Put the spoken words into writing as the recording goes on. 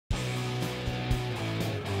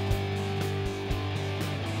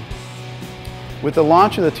With the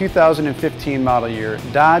launch of the 2015 model year,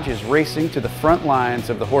 Dodge is racing to the front lines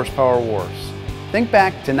of the horsepower wars. Think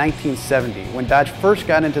back to 1970 when Dodge first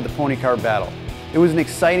got into the pony car battle. It was an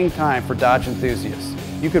exciting time for Dodge enthusiasts.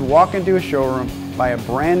 You could walk into a showroom, buy a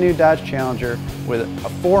brand new Dodge Challenger with a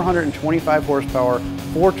 425 horsepower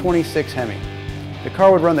 426 HEMI. The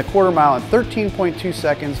car would run the quarter mile in 13.2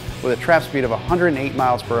 seconds with a trap speed of 108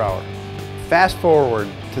 miles per hour. Fast forward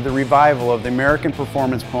to the revival of the American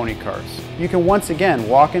performance pony cars. You can once again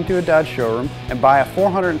walk into a Dodge showroom and buy a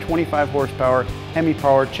 425 horsepower HEMI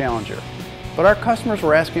powered Challenger. But our customers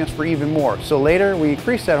were asking us for even more, so later we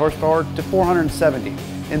increased that horsepower to 470.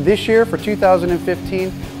 And this year, for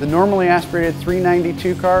 2015, the normally aspirated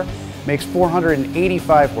 392 car makes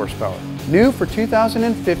 485 horsepower. New for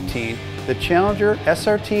 2015, the Challenger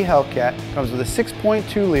SRT Hellcat comes with a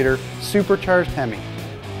 6.2-liter supercharged HEMI.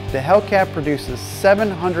 The Hellcat produces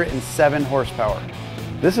 707 horsepower.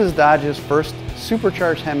 This is Dodge's first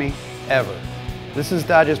supercharged HEMI ever. This is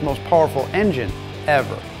Dodge's most powerful engine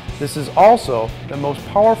ever. This is also the most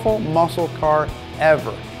powerful muscle car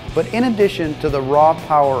ever. But in addition to the raw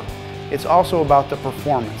power, it's also about the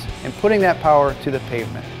performance and putting that power to the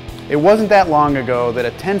pavement. It wasn't that long ago that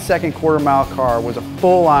a 10-second quarter-mile car was a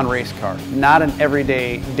full-on race car, not an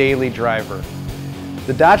everyday, daily driver.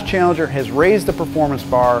 The Dodge Challenger has raised the performance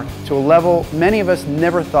bar to a level many of us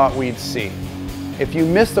never thought we'd see. If you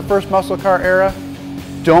missed the first muscle car era,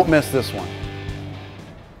 don't miss this one.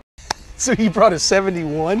 So you brought a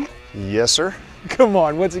 71? Yes, sir. Come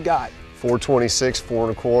on, what's it got? 426,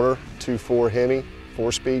 4 1/4, 2.4 HEMI,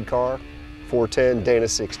 4-speed car, 410, Dana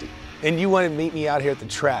 60. And you wanted to meet me out here at the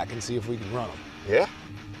track and see if we could run them. Yeah?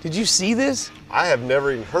 Did you see this? I have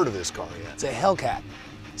never even heard of this car yet. It's a Hellcat.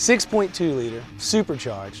 6.2-liter,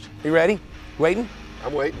 supercharged. You ready? Waiting?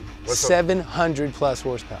 I'm waiting. 700 plus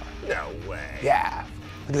horsepower. No way. Yeah.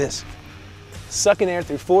 Look at this. Sucking air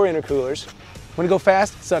through 4 intercoolers. When it go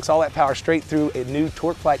fast, it sucks all that power straight through a new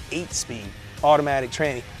TorqueFlite 8-speed automatic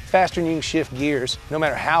tranny. Faster than you can shift gears, no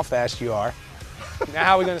matter how fast you are. Now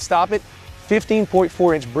how are we going to stop it?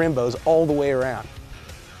 15.4-inch Brimbos all the way around.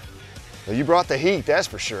 Well, you brought the heat, that's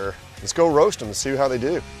for sure. Let's go roast them and see how they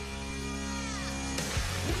do.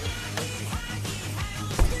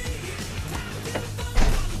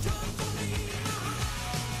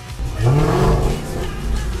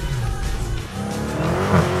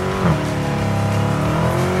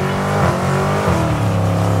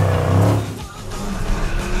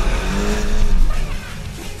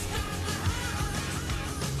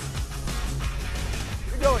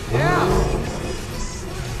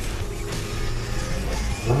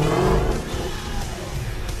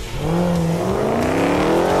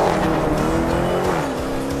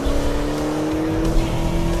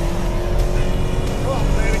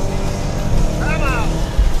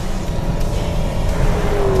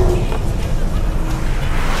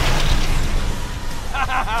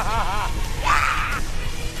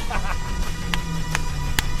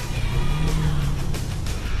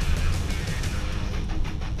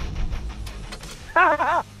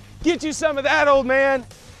 Get you some of that, old man.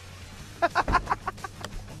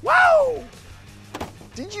 Whoa!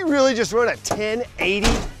 Did you really just run a 1080?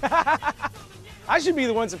 I should be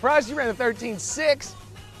the one surprised you ran a 13.6.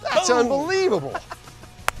 That's unbelievable.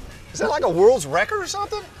 Is that like a world's record or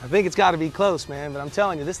something? I think it's got to be close, man, but I'm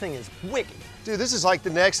telling you, this thing is wicked. Dude, this is like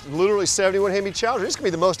the next literally 71 HEMI Challenger. This could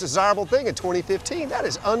be the most desirable thing in 2015. That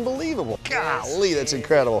is unbelievable. Golly, that's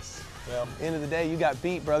incredible. Well, end of the day, you got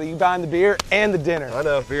beat, brother. You buying the beer and the dinner. I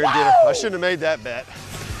know, beer and dinner. I shouldn't have made that bet.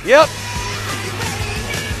 Yep.